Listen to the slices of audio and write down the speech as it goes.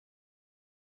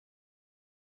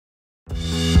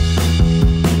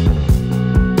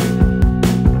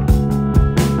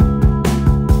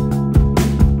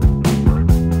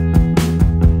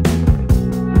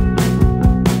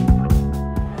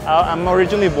I'm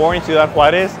originally born in Ciudad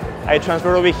Juarez. I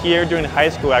transferred over here during high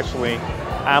school, actually.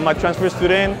 I'm a transfer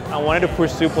student. I wanted to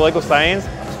pursue political science,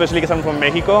 especially because I'm from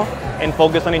Mexico, and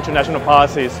focus on international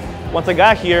policies. Once I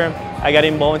got here, I got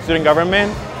involved in student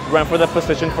government, ran for the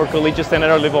position for Collegiate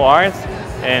Senator of Liberal Arts,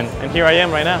 and here I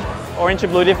am right now. Orange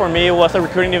Blue Day for me was a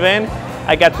recruiting event.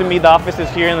 I got to meet the offices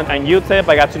here in UTEP.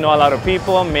 I got to know a lot of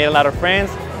people, made a lot of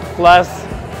friends. Plus,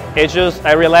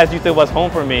 I realized UTEP was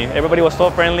home for me. Everybody was so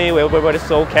friendly, everybody was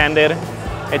so candid.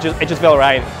 It just felt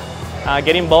right.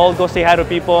 Get involved, go say hi to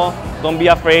people. Don't be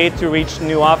afraid to reach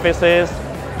new offices.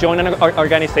 Join an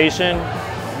organization.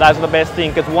 That's the best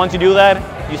thing, because once you do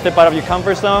that, you step out of your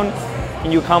comfort zone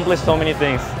and you accomplish so many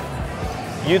things.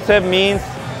 UTEP means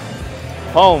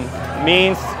home,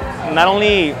 means not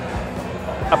only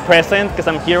a present, because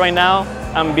I'm here right now,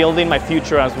 I'm building my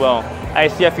future as well. I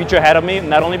see a future ahead of me,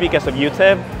 not only because of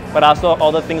UTEP, but also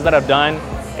all the things that I've done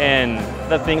and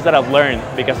the things that I've learned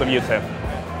because of UTEP.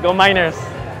 Go Miners!